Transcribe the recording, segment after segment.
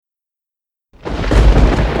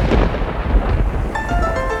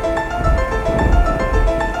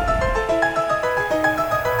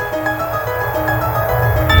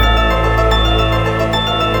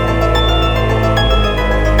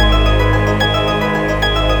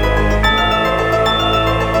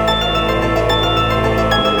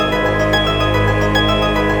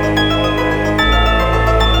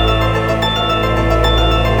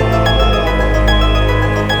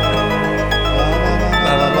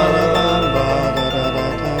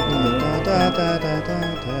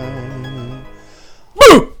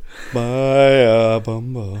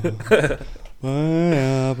Right.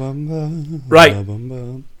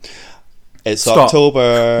 It's Stop.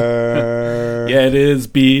 October. Yeah, it is,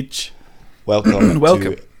 beach. Welcome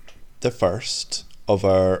Welcome. to the first of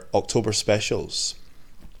our October specials.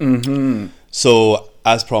 Mm-hmm. So,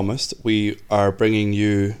 as promised, we are bringing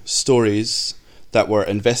you stories that were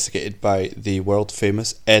investigated by the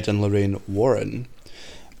world-famous Ed and Lorraine Warren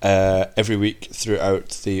every week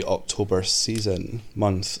throughout the October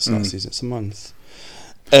month. It's not season, it's a month.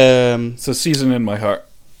 It's a season in my heart.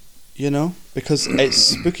 You know, because it's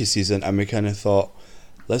spooky season and we kind of thought,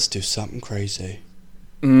 let's do something crazy.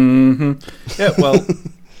 Mm-hmm. Yeah, well,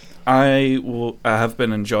 I have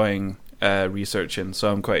been enjoying researching, so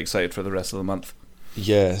I'm quite excited for the rest of the month.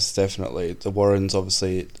 Yes, definitely. The Warrens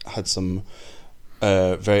obviously had some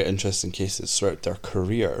very interesting cases throughout their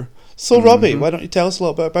career. So, Robbie, why don't you tell us a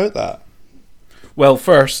little bit about that? Well,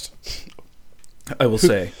 first, I will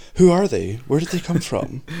say... Who are they? Where did they come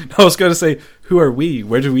from? I was going to say, who are we?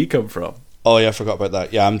 Where do we come from? Oh, yeah, I forgot about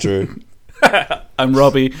that. Yeah, I'm Drew. I'm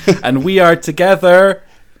Robbie, and we are together.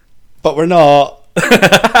 But we're not.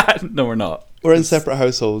 No, we're not. We're in separate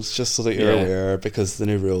households, just so that you're aware, because of the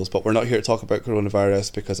new rules. But we're not here to talk about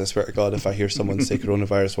coronavirus, because I swear to God, if I hear someone say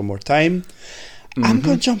coronavirus one more time, I'm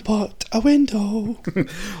going to jump out a window.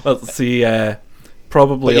 Well, see,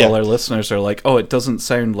 probably all our listeners are like, oh, it doesn't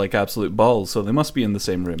sound like absolute balls, so they must be in the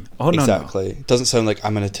same room. Oh, no, exactly. It doesn't sound like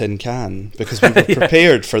I'm in a tin can, because we were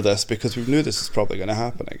prepared for this, because we knew this is probably going to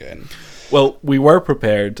happen again. Well, we were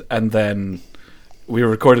prepared, and then we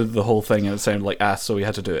recorded the whole thing, and it sounded like ass, so we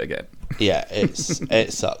had to do it again. Yeah, it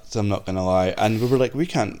sucked, I'm not going to lie. And we were like, we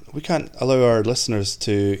can't allow our listeners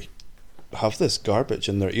to have this garbage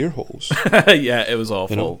in their ear holes. Yeah, it was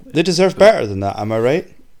awful. You know, they deserve better than that, am I right?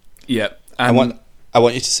 Yeah. I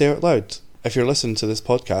want you to say it out loud. If you're listening to this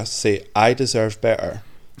podcast, say, I deserve better.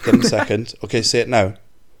 Give them a second. Okay, say it now.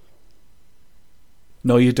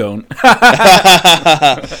 No, you don't.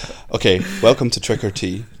 Okay, welcome to Trick or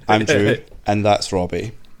Tea. I'm Drew, and that's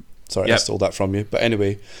Robbie. Sorry, I stole that from you. But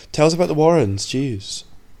anyway, tell us about the Warrens. Jeez.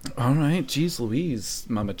 All right. Jeez Louise.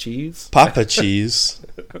 Mama Cheese. Papa Cheese.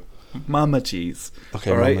 Mama Cheese.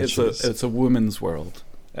 Okay, all right. Mama Cheese. It's a woman's world.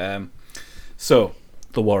 So,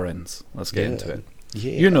 the Warrens. Let's get into it.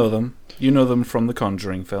 Yeah. You know them. You know them from the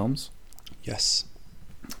Conjuring films. Yes.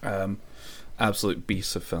 Absolute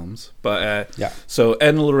beasts of films. But yeah. So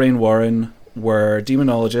Ed and Lorraine Warren were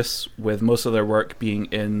demonologists, with most of their work being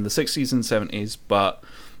in the 60s and 70s, but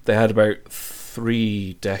they had about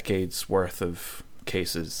 3 decades worth of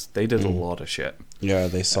cases. They did a lot of shit. Yeah,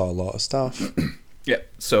 they saw a lot of stuff. Yeah.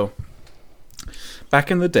 So back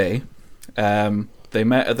in the day, they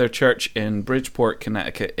met at their church in Bridgeport,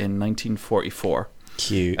 Connecticut in 1944.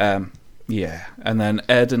 Cute. Yeah, and then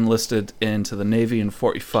Ed enlisted into the Navy in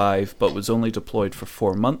 45, but was only deployed for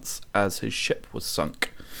 4 months as his ship was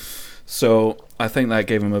sunk. So I think that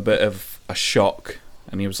gave him a bit of a shock,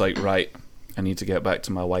 and he was like, right, I need to get back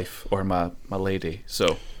to my wife, or my lady.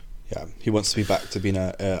 So yeah, he wants to be back to being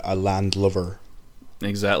a land lover.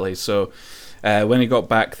 Exactly. So when he got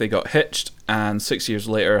back, they got hitched, and 6 years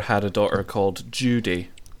later had a daughter called Judy.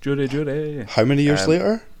 Judy. How many years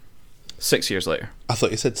later? 6 years later. I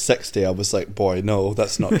thought you said 60. I was like, boy, no,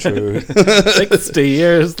 that's not true. 60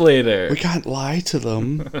 years later. We can't lie to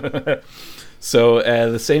them. So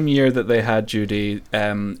the same year that they had Judy,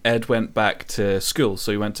 Ed went back to school.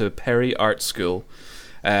 So he went to Perry Art School,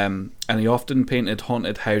 and he often painted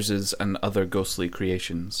haunted houses and other ghostly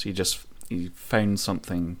creations. He found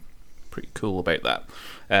something pretty cool about that.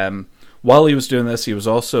 While he was doing this, he was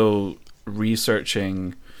also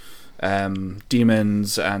researching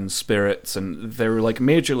demons and spirits, and they were like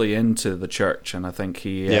majorly into the church. And I think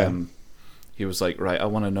he was like, right, I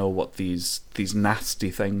want to know what these nasty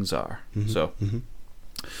things are. So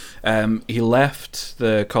he left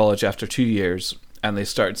the college after 2 years, and they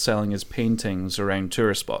started selling his paintings around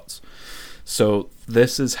tourist spots. So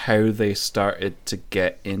this is how they started to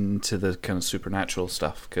get into the kind of supernatural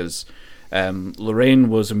stuff, because Lorraine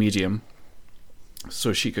was a medium,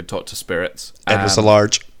 so she could talk to spirits. Ed was a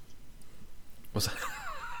large.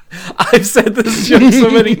 I've said this joke so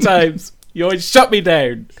many times. You always shut me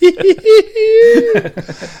down.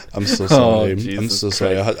 I'm so sorry. Oh, I'm so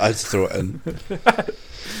sorry. I had to throw it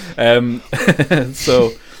in.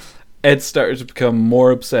 So Ed started to become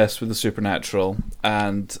more obsessed with the supernatural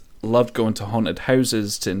and loved going to haunted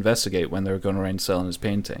houses to investigate when they were going around selling his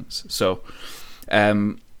paintings. So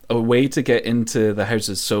a way to get into the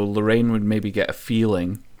houses, so Lorraine would maybe get a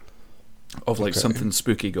feeling of like something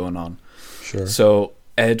spooky going on. Sure. So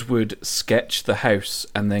Ed would sketch the house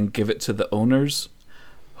and then give it to the owners,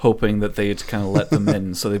 hoping that they'd kind of let them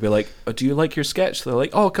in. So they'd be like, oh, do you like your sketch? They're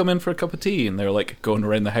like, oh, come in for a cup of tea. And they're like going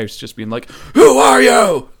around the house just being like, who are you?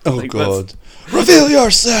 Oh, like, God. Reveal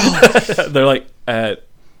yourself! They're like, I'm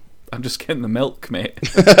just getting the milk, mate.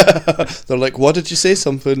 They're like, what did you say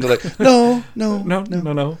something? They're like, no.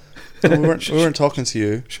 No. We weren't talking to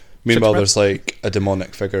you. Meanwhile, there's like a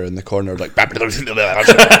demonic figure in the corner, like,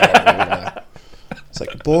 it's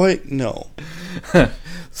like, boy, no.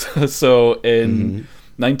 So in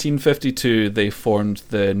 1952, they formed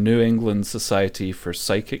the New England Society for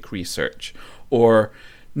Psychic Research, or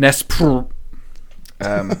NESPR,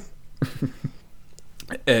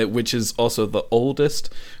 which is also the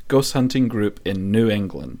oldest ghost hunting group in New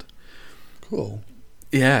England. Cool.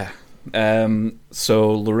 Yeah.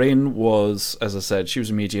 So Lorraine was, as I said, she was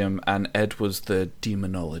a medium, and Ed was the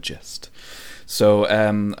demonologist. So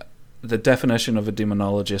the definition of a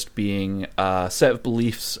demonologist being a set of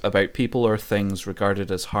beliefs about people or things regarded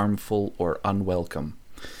as harmful or unwelcome.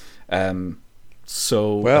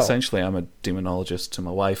 So essentially, I'm a demonologist to my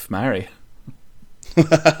wife, Mary.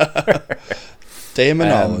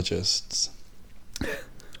 Demonologists.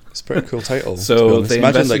 It's a pretty cool title. So they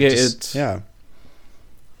investigated.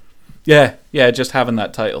 Yeah, just having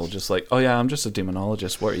that title, just like, oh yeah, I'm just a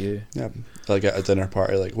demonologist. What are you? Yeah, like at a dinner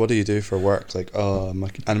party, like, what do you do for work? Like, oh, I'm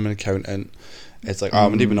an accountant. It's like, oh,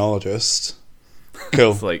 I'm a demonologist.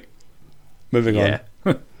 Cool. It's like, moving on.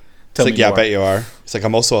 It's like, yeah, I bet you are. It's like,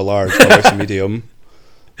 I'm also a large, my wife's a medium.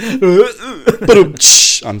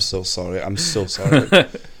 I'm so sorry.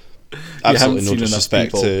 Absolutely no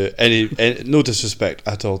disrespect to any no disrespect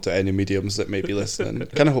at all to any mediums that may be listening. I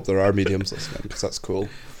kind of hope there are mediums listening, because that's cool.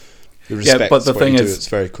 Yeah, but the thing is, it's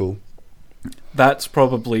very cool. That's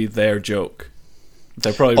probably their joke.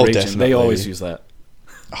 They're probably raging. Definitely. They always use that.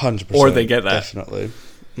 100%. Or they get that. Definitely.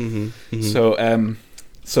 Mm-hmm.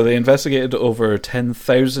 So they investigated over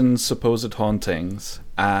 10,000 supposed hauntings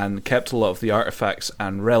and kept a lot of the artifacts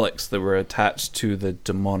and relics that were attached to the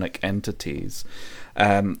demonic entities,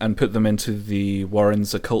 and put them into the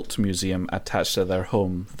Warrens Occult Museum attached to their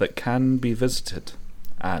home that can be visited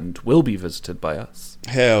and will be visited by us.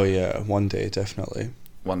 Hell yeah, one day, definitely.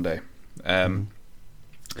 One day.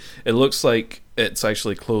 It looks like it's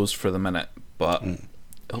actually closed for the minute, but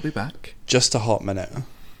it'll be back. Just a hot minute.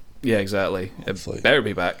 Yeah, exactly. Hopefully. It better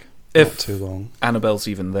be back. Not If too long. Annabelle's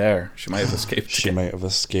even there, she might have escaped. She might have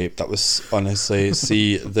escaped. That was, honestly,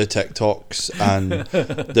 see the TikToks and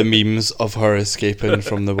the memes of her escaping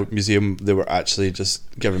from the museum, they were actually just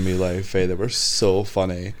giving me life. They were so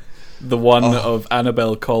funny. The one of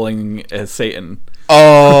Annabelle calling Satan.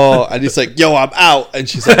 Oh, and he's like, yo, I'm out. And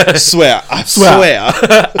she's like, I swear. I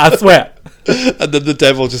swear. And then the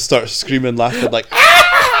devil just starts screaming, laughing, like,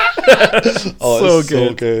 oh,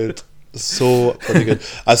 so good. So pretty good.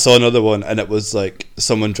 I saw another one, and it was like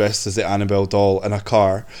someone dressed as the Annabelle doll in a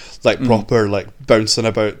car, like proper, like bouncing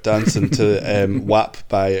about, dancing to WAP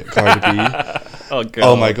by Cardi B.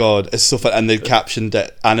 Oh my god, it's so fun. And they captioned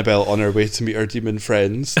it, Annabelle on her way to meet her demon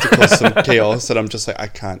friends to cause some chaos, and I'm just like, I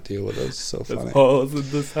can't deal with this. It's so funny. There's holes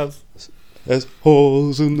in this house. There's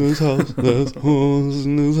holes in this house. There's holes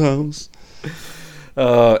in this house.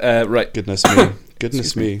 Right.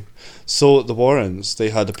 Goodness me. So the Warrens, they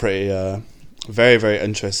had a pretty, very, very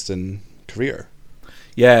interesting career.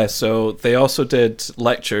 Yeah, so they also did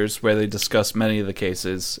lectures where they discussed many of the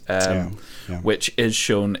cases, which is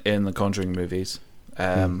shown in the Conjuring movies.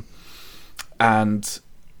 And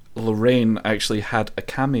Lorraine actually had a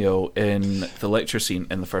cameo in the lecture scene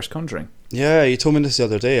in the first Conjuring. Yeah, you told me this the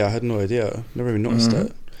other day. I had no idea. Never even noticed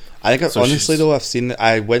it. I think, honestly though,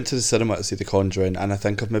 I went to the cinema to see The Conjuring, and I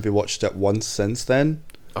think I've maybe watched it once since then.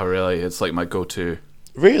 Oh really? It's like my go-to.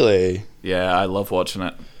 Really? Yeah, I love watching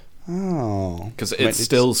it. Oh. Because it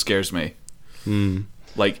still scares me.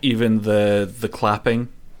 Like even the clapping.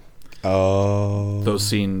 Oh. Those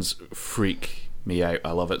scenes freak me out.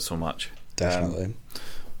 I love it so much. Definitely.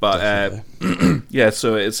 Yeah,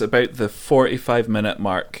 so it's about the 45-minute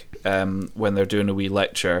mark when they're doing a wee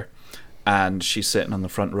lecture, and she's sitting on the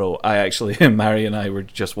front row. Mary and I were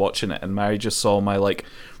just watching it, and Mary just saw my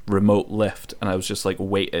remote lift, and I was just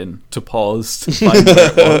waiting to pause to find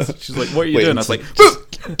where it was. She's like, what are you doing? I was like,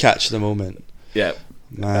 catch the moment. Yeah.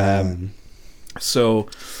 Man. So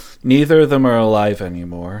neither of them are alive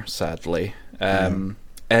anymore, sadly.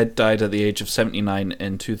 Ed died at the age of 79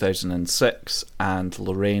 in 2006, and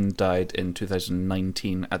Lorraine died in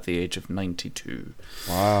 2019 at the age of 92.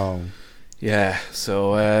 Wow. Yeah,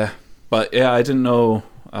 so but yeah, I didn't know.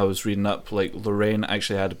 I was reading up, Lorraine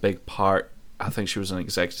actually had a big part. I think she was an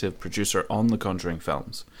executive producer on the Conjuring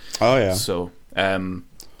films. Oh yeah. So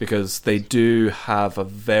because they do have a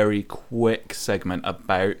very quick segment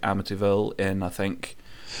about Amityville in, I think,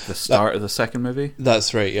 the start of the second movie.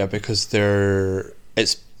 That's right, yeah, because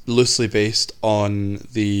it's loosely based on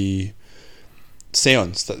the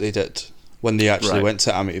seance that they did when they actually went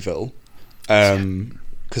to Amityville.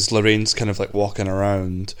 Because Lorraine's kind of like walking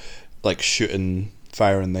around, like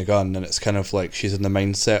firing the gun, and it's kind of like she's in the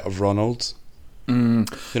mindset of Ronald. You know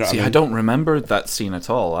what I mean? I don't remember that scene at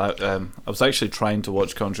all. I was actually trying to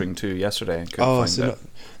watch Conjuring 2 yesterday and couldn't find it.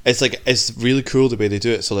 It's really cool the way they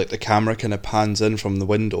do it. So like the camera kind of pans in from the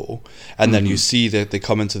window, and then you see that they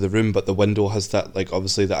come into the room, but the window has that, like,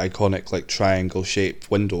 obviously the iconic like triangle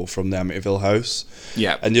shaped window from the Amityville house.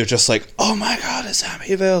 Yeah, and you're just like, oh my god, it's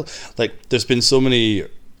Amityville! Like, there's been so many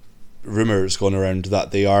rumors going around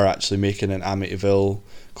that they are actually making an Amityville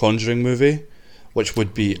Conjuring movie, which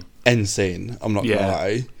would be insane. I'm not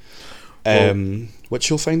gonna lie. Which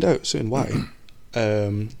you'll find out soon. Why?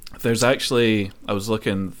 There's actually, I was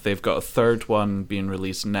looking, they've got a third one being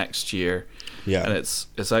released next year. Yeah. And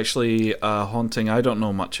it's actually a haunting I don't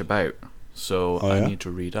know much about. So I need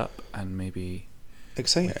to read up and maybe...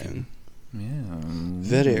 Exciting. Yeah.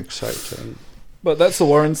 Very exciting. But that's the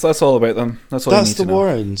Warrens, that's all about them. That's all That's the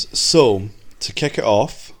Warrens. So, to kick it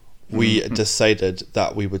off, we decided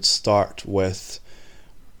that we would start with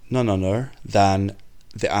none other than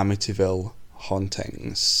the Amityville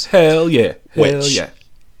hauntings. Hell yeah. Which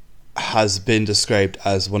has been described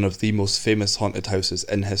as one of the most famous haunted houses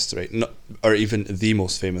in history. Or even the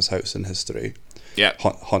most famous house in history. Yeah.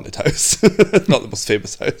 Haunted house. Not the most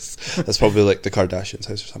famous house. That's probably like the Kardashians'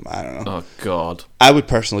 house or something. I don't know. Oh, God. I would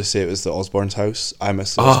personally say it was the Osbournes' house. I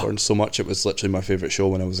miss the Osbournes so much. It was literally my favourite show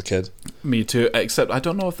when I was a kid. Me too. Except I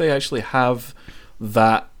don't know if they actually have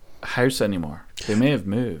that house anymore. They may have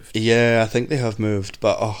moved. Yeah, I think they have moved.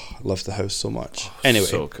 But I love the house so much. Anyway.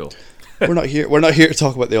 So cool. We're not here to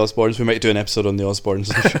talk about the Osbournes. We might do an episode on the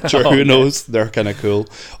Osbournes in the future. Who knows? They're kind of cool.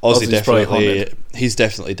 He's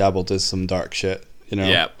definitely dabbled in some dark shit, you know.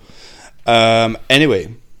 Yeah.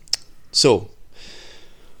 Anyway, so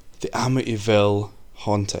the Amityville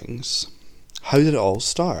hauntings. How did it all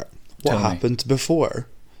start? What happened before?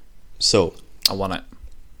 So I want it.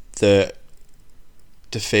 The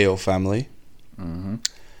DeFeo family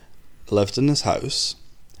lived in this house.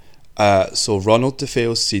 So Ronald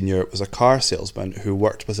DeFeo Sr. was a car salesman who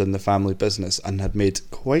worked within the family business and had made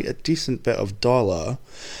quite a decent bit of dollar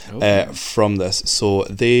from this. So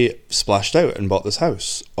they splashed out and bought this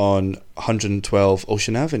house on 112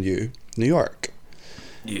 Ocean Avenue, New York.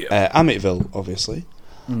 Yeah. Amityville, obviously.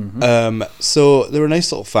 So they were a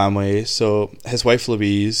nice little family. So his wife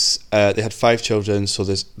Louise, they had 5 children. So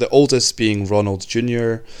there's the oldest being Ronald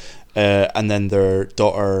Jr., and then their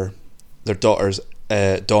daughters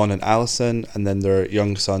Dawn and Allison, and then their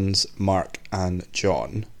young sons Mark and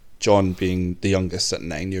John. John being the youngest at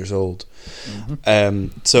 9 years old.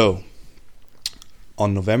 So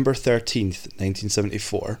on November 13th,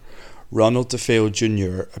 1974, Ronald DeFeo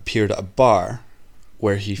Jr. appeared at a bar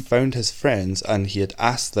where he found his friends, and he had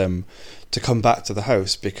asked them to come back to the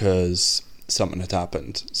house because something had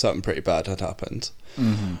happened. Something pretty bad had happened.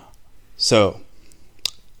 So,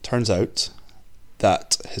 turns out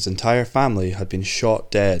that his entire family had been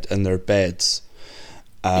shot dead in their beds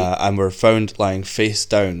and were found lying face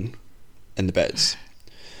down in the beds.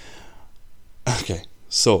 Okay,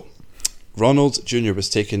 so Ronald Jr. was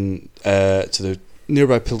taken to the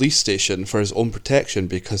nearby police station for his own protection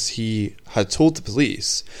because he had told the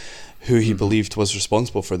police who he believed was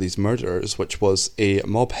responsible for these murders, which was a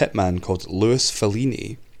mob hitman called Louis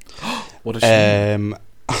Fellini. What a shame.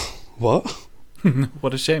 What?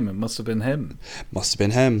 What a shame. It must have been him. Must have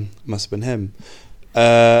been him.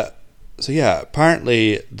 So yeah,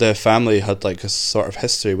 apparently the family had like a sort of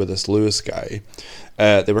history with this Lewis guy.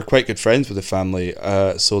 They were quite good friends with the family.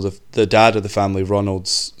 So the dad of the family, Ronald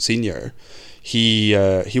Sr., he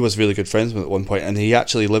was really good friends with them at one point, and he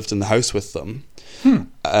actually lived in the house with them.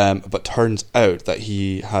 But turns out that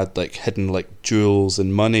he had like hidden like jewels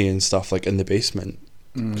and money and stuff like in the basement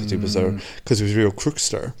because he was a real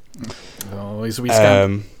crookster. Oh, he's a wee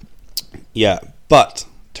scam. Yeah, but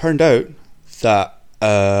turned out that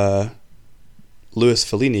Louis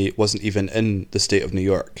Fellini wasn't even in the state of New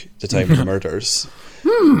York at the time of the murders.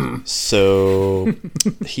 So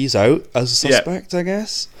he's out as a suspect, I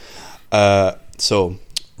guess. So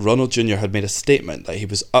Ronald Jr. had made a statement that he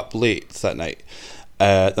was up late that night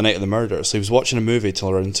the night of the murder. So he was watching a movie till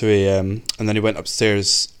around 2 a.m. and then he went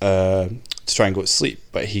upstairs to try and go to sleep,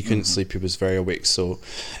 but he couldn't sleep. He was very awake. So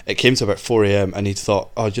it came to about 4 a.m. and he thought,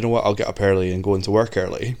 oh, do you know what? I'll get up early and go into work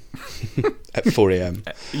early at 4 a.m.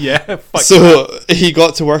 Yeah. So he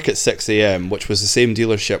got to work at 6 a.m., which was the same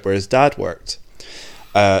dealership where his dad worked.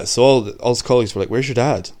 So all his colleagues were like, where's your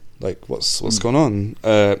dad? Like, what's going on?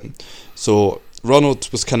 So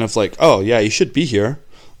Ronald was kind of like, oh, yeah, he should be here.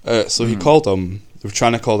 So he called him. They were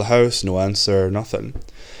trying to call the house, no answer, nothing.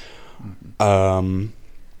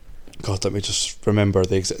 God, let me just remember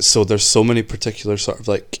the exact. So there's so many particular sort of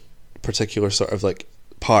like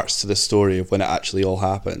parts to the story of when it actually all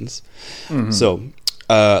happens. So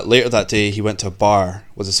later that day, he went to a bar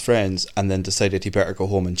with his friends and then decided he better go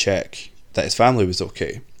home and check that his family was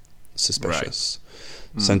okay. Suspicious.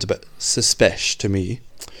 Right. Sounds a bit suspicious to me.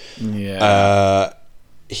 Yeah.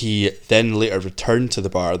 He then later returned to the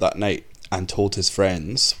bar that night and told his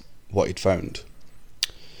friends what he'd found.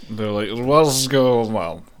 They're like, what's going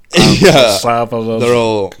on? Yeah,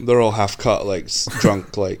 they're all half cut, like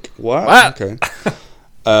drunk, like what? Okay.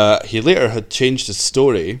 He later had changed his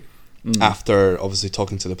story after obviously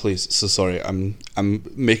talking to the police. So sorry, I'm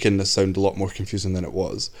making this sound a lot more confusing than it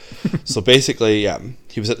was. So basically, yeah,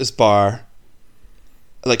 he was at this bar.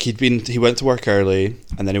 Like he went to work early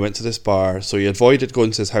and then he went to this bar, so he avoided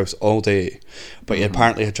going to his house all day, but he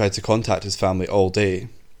apparently had tried to contact his family all day.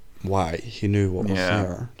 Why? He knew what was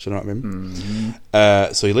there. Do you know what I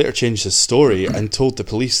mean? So he later changed his story and told the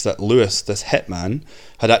police that Lewis, this hitman,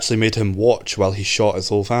 had actually made him watch while he shot his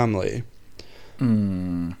whole family.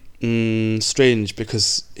 Strange,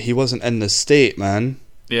 because he wasn't in the state, man.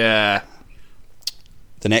 Yeah.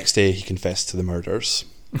 The next day he confessed to the murders.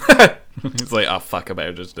 He's like, oh fuck, I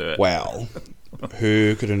better just do it. Well,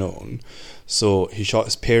 who could have known? So he shot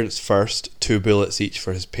his parents first, 2 bullets each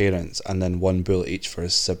for his parents, and then 1 bullet each for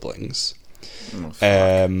his siblings.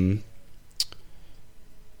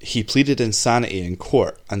 He pleaded insanity in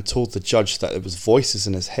court and told the judge that it was voices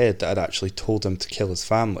in his head that had actually told him to kill his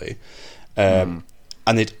family. And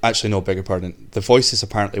they'd actually, no, beg your pardon, the voices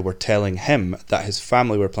apparently were telling him that his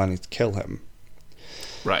family were planning to kill him.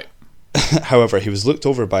 Right. However, he was looked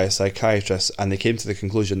over by a psychiatrist and they came to the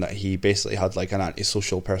conclusion that he basically had like an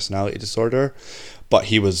antisocial personality disorder, but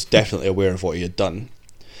he was definitely aware of what he had done.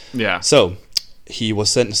 Yeah. So he was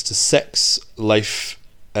sentenced to 6 life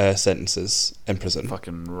sentences in prison.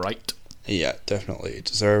 Fucking right. Yeah, definitely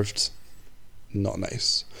deserved. Not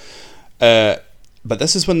nice. But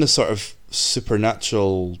this is when the sort of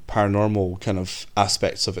supernatural, paranormal kind of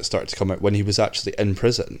aspects of it started to come out, when he was actually in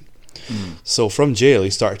prison. So from jail he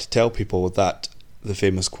started to tell people that the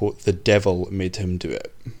famous quote, the devil made him do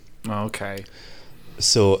it. Okay.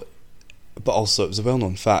 So, but also it was a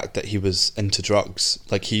well-known fact that he was into drugs.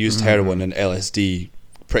 Like he used heroin and LSD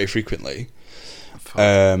pretty frequently.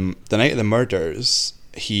 The night of the murders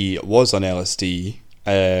he was on LSD.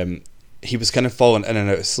 He was kind of falling in and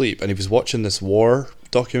out of sleep and he was watching this war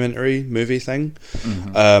documentary movie thing.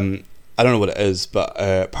 I don't know what it is, but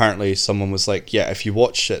apparently someone was like, yeah, if you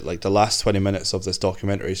watch it, like the last 20 minutes of this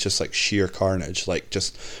documentary is just like sheer carnage, like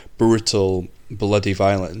just brutal, bloody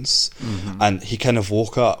violence. And he kind of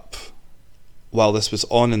woke up while this was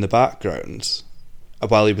on in the background,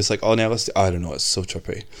 while he was like on LSD. I don't know, it's so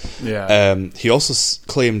trippy. Yeah. He also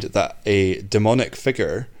claimed that a demonic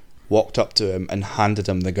figure walked up to him and handed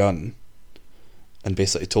him the gun and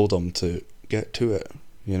basically told him to get to it,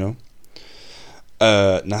 you know?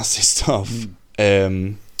 Nasty stuff.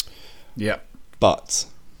 Yeah. But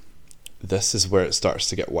this is where it starts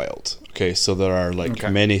to get wild. Okay, so there are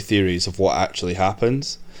like many theories of what actually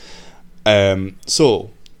happens.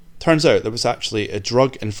 So turns out there was actually a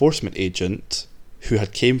drug enforcement agent who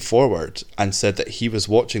had came forward and said that he was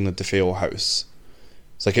watching the DeFeo house.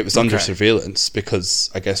 It's like it was under surveillance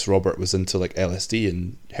because I guess Robert was into like LSD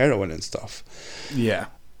and heroin and stuff. Yeah.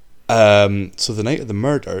 So the night of the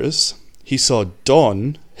murders, he saw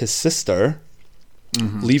Dawn, his sister,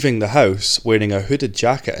 leaving the house wearing a hooded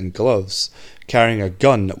jacket and gloves, carrying a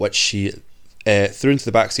gun which she threw into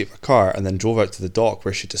the backseat of a car and then drove out to the dock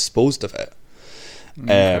where she disposed of it.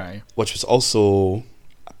 Which was also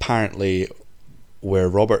apparently where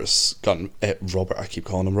Robert's gun... Robert, I keep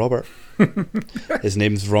calling him Robert. His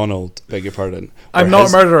name's Ronald, beg your pardon. I'm not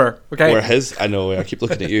a murderer, okay? Where his... I know, I keep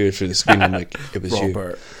looking at you through the screen, I'm like, it was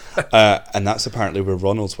Robert. You. And that's apparently where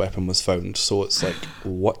Ronald's weapon was found. So it's like,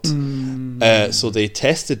 what? So they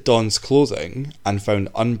tested Dawn's clothing and found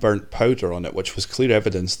unburnt powder on it, which was clear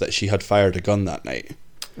evidence that she had fired a gun that night.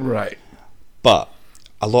 Right. But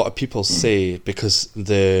a lot of people say because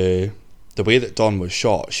the way that Dawn was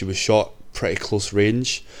shot, she was shot pretty close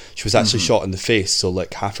range. She was actually shot in the face, so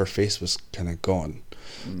like half her face was kind of gone.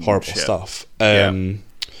 Horrible stuff.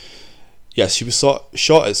 Yes, she was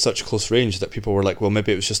shot at such close range that people were like, well,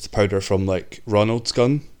 maybe it was just the powder from like Ronald's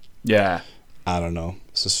gun. Yeah. I don't know.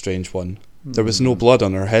 It's a strange one. There was no blood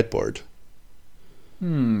on her headboard. So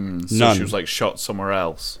None. she was like shot somewhere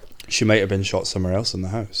else. She might have been shot somewhere else in the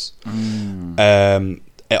house.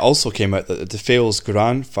 It also came out that DeFale's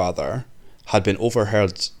grandfather had been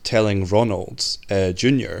overheard telling Ronald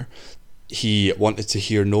Jr. he wanted to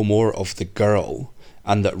hear no more of the girl,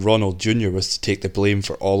 and that Ronald Jr. was to take the blame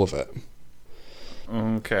for all of it.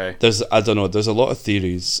 Okay. I don't know, there's a lot of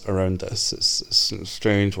theories around this. It's a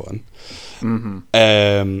strange one.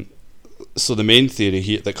 So the main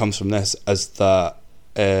theory that comes from this is that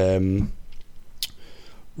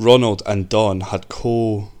Ronald and Dawn had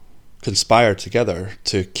conspired together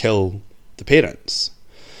to kill the parents.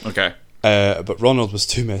 Okay. But Ronald was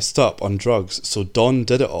too messed up on drugs, so Dawn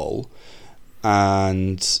did it all,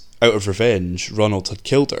 and out of revenge, Ronald had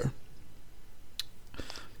killed her.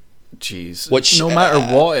 Jeez. Which, no matter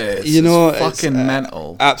what it is, it's fucking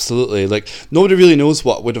mental. Absolutely. Like, nobody really knows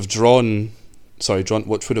what would have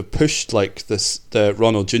what would have pushed like the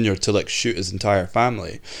Ronald Jr. to like shoot his entire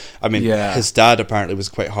family. I mean, his dad apparently was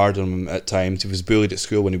quite hard on him at times. He was bullied at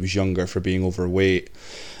school when he was younger for being overweight.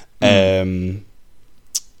 But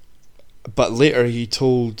later he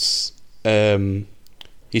told someone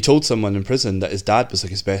in prison that his dad was like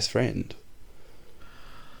his best friend.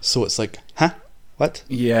 So it's like, huh? What?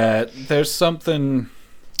 Yeah, there's something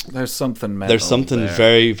mental. There's something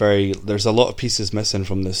very, very. There's a lot of pieces missing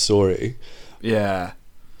from this story. Yeah.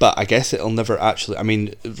 But I guess it'll never actually. I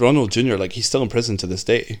mean, Ronald Jr., like, he's still in prison to this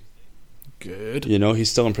day. Good. You know,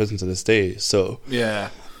 he's still in prison to this day. So yeah.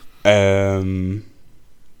 Who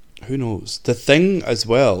knows? The thing as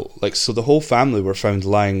well, like, so the whole family were found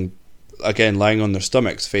lying on their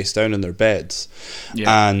stomachs, face down in their beds,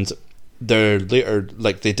 and they're later,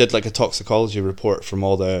 like, they did like a toxicology report from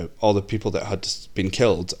all the people that had been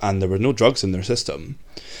killed, and there were no drugs in their system,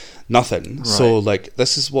 nothing. Right. So like,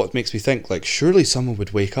 this is what makes me think, like, surely someone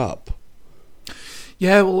would wake up.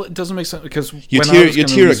 Yeah, well, it doesn't make sense because you'd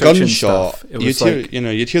hear a gunshot.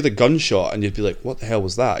 You'd hear the gunshot, and you'd be like, "What the hell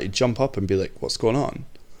was that?" You'd jump up and be like, "What's going on?"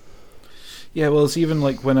 Yeah, well, it's even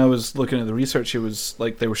like when I was looking at the research, it was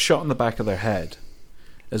like they were shot in the back of their head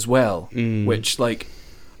as well, which, like,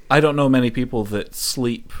 I don't know many people that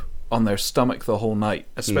sleep on their stomach the whole night,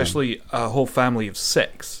 especially a whole family of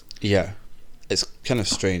 6. Yeah, it's kind of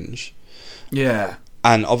strange. Yeah.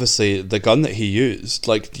 And obviously, the gun that he used,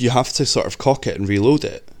 like, you have to sort of cock it and reload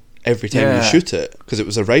it every time you shoot it, because it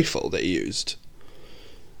was a rifle that he used.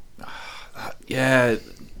 Yeah,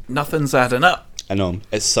 nothing's adding up. I know,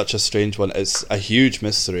 it's such a strange one. It's a huge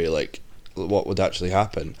mystery, like, what would actually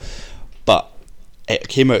happen. But it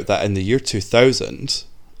came out that in the year 2000,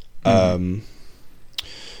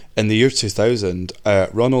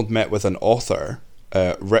 Ronald met with an author,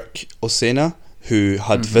 Rick Osena, who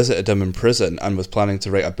had visited him in prison and was planning to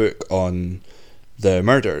write a book on the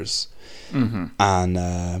murders.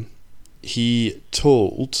 And he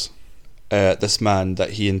told this man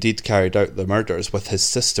that he indeed carried out the murders with his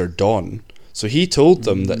sister Dawn. So he told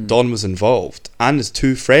them that Dawn was involved, and his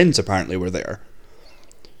 2 friends apparently were there.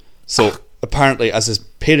 So apparently, as his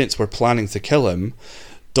parents were planning to kill him,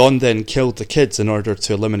 Dawn then killed the kids in order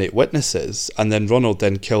to eliminate witnesses, and then Ronald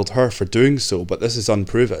then killed her for doing so, but this is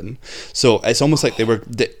unproven. So it's almost like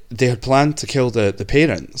they had planned to kill the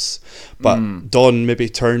parents, but Dawn maybe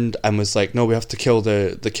turned and was like, no, we have to kill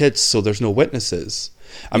the kids so there's no witnesses.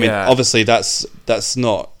 I mean, obviously that's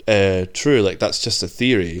not true, like, that's just a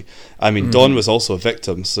theory. I mean, Dawn was also a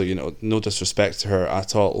victim, so, you know, no disrespect to her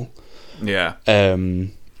at all. Yeah.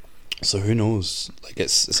 So who knows? Like,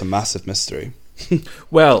 it's a massive mystery.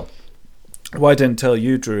 Well, what I didn't tell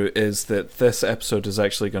you, Drew, is that this episode is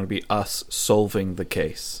actually going to be us solving the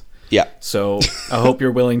case. Yeah. So I hope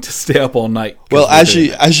you're willing to stay up all night. Well, as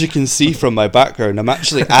you can see from my background, I'm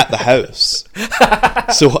actually at the house,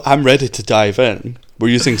 so I'm ready to dive in. We're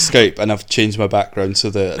using Skype, and I've changed my background to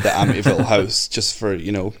the Amityville house just for,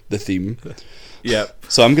 you know, the theme. Yep.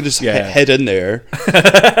 So I'm gonna just head in there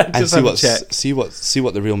and see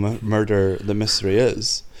what the real murder, the mystery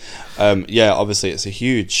is. Obviously it's a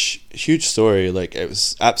huge story. Like, it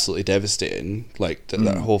was absolutely devastating. Like,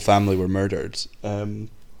 that whole family were murdered.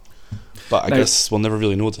 But I guess we'll never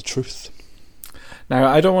really know the truth. Now,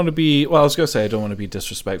 I don't want to be... Well, I was going to say I don't want to be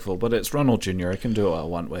disrespectful, but it's Ronald Jr. I can do what I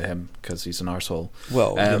want with him because he's an arsehole.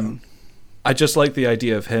 Well, I just like the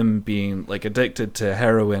idea of him being, like, addicted to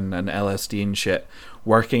heroin and LSD and shit,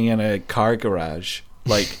 working in a car garage.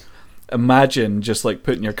 Like, imagine just like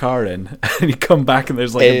putting your car in and you come back and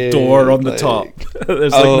there's like a door on the top.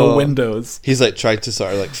 There's like no windows. He's like tried to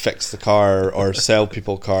sort of like fix the car or sell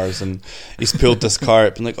people cars, and he's pulled this car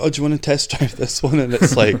up and like, oh, do you want to test drive this one? And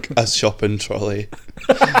it's like a shopping trolley.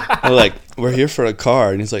 We're like, we're here for a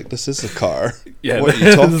car, and he's like, this is a car. Yeah, what are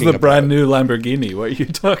you talking this is the about? brand new Lamborghini. What are you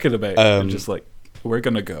talking about? I'm just like, we're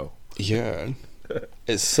gonna go. Yeah,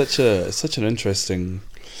 it's such an interesting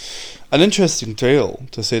tale,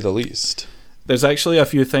 to say the least. There's actually a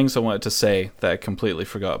few things I wanted to say that I completely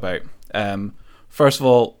forgot about. First of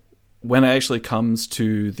all, when it actually comes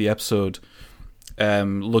to the episode,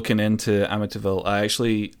 looking into Amityville, I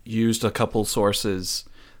actually used a couple sources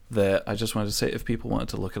that I just wanted to say if people wanted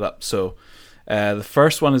to look it up. So the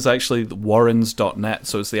first one is actually warrens.net.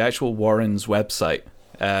 So it's the actual Warrens website.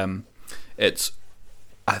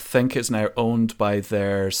 I think it's now owned by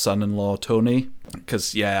their son-in-law, Tony,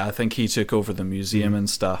 because, I think he took over the museum and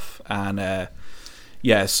stuff. And,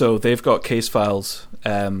 so they've got case files.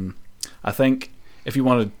 I think if you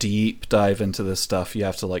want to deep dive into this stuff, you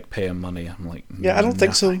have to, like, pay them money. I'm like, I don't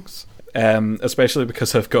think so. Especially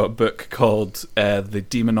because I've got a book called The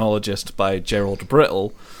Demonologist by Gerald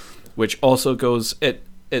Brittle, which also goes...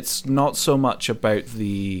 It's not so much about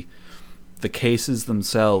the cases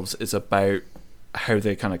themselves, it's about how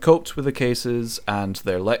they kind of coped with the cases and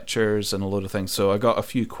their lectures and a load of things. So I got a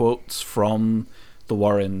few quotes from the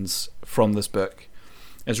Warrens from this book.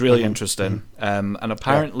 It's really interesting. And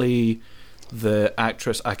apparently the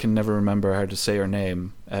actress, I can never remember how to say her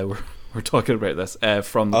name. We're talking about this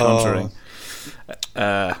from The Conjuring.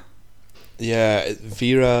 Vera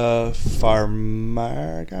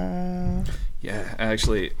Farmiga. Yeah,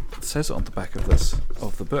 actually, it says it on the back of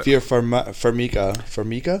the book. Vera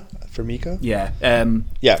Farmiga. Yeah.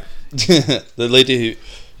 The lady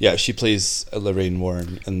who, she plays Lorraine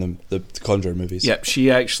Warren in the Conjuring movies. Yep,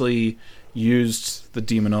 she actually used the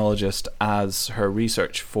Demonologist as her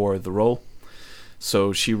research for the role.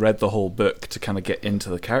 So she read the whole book to kind of get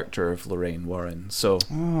into the character of Lorraine Warren. So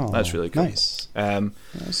that's really cool. Nice.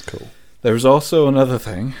 That's cool. There was also another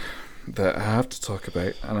thing that I have to talk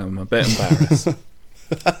about, and I'm a bit embarrassed.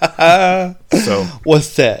 So,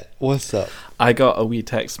 what's that? What's up? I got a wee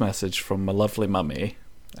text message from my lovely mummy,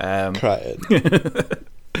 crying,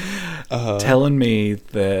 telling me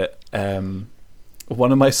that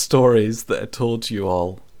one of my stories that I told you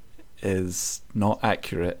all is not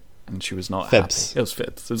accurate, and she was not fibs. happy. It was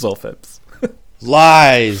fibs. It was all fibs.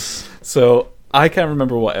 Lies. So I can't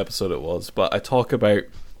remember what episode it was, but I talk about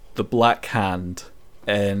the black hand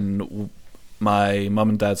in my mum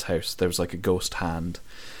and dad's house. There was like a ghost hand,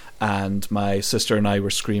 and my sister and I were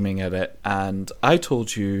screaming at it, and I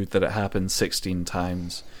told you that it happened 16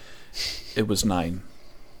 times. It was 9.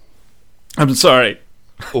 I'm sorry.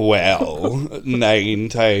 Well, 9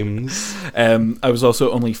 times. I was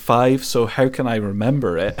also only 5, so how can I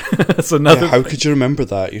remember it? That's how could you remember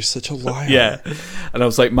that? You're such a liar. Yeah. And I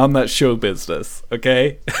was like, Mum, that's show business,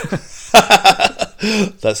 okay?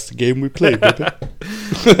 That's the game we play, baby.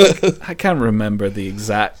 I can't remember the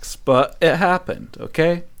exacts, but it happened,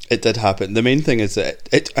 okay? It did happen. The main thing is that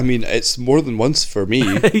it's more than once for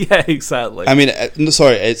me. Yeah, exactly. I mean,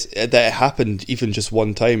 it's that it happened even just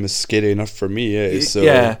one time is scary enough for me. So.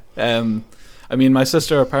 Yeah. I mean, my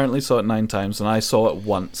sister apparently saw it 9 times, and I saw it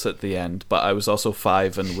once at the end, but I was also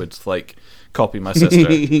 5 and would, like, copy my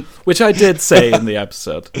sister, which I did say in the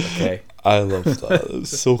episode, okay? I love that. It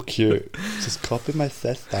was so cute. Just copy my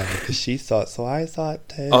sister because she saw it, so I saw it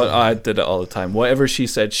too. Oh, I did it all the time. Whatever she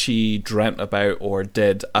said she dreamt about or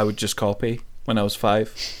did, I would just copy when I was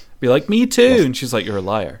 5. Be like, me too. And she's like, you're a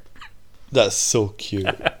liar. That's so cute.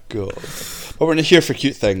 God. But we're not here for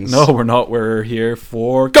cute things. No, we're not. We're here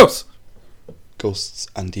for ghosts. Ghosts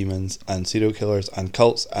and demons and serial killers and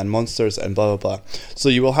cults and monsters and blah blah blah. So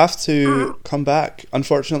you will have to come back,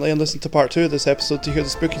 unfortunately, and listen to part 2 of this episode to hear the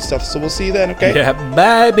spooky stuff. So we'll see you then, okay? Yeah,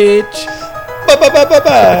 bye, bitch. Bye bye bye bye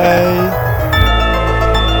bye.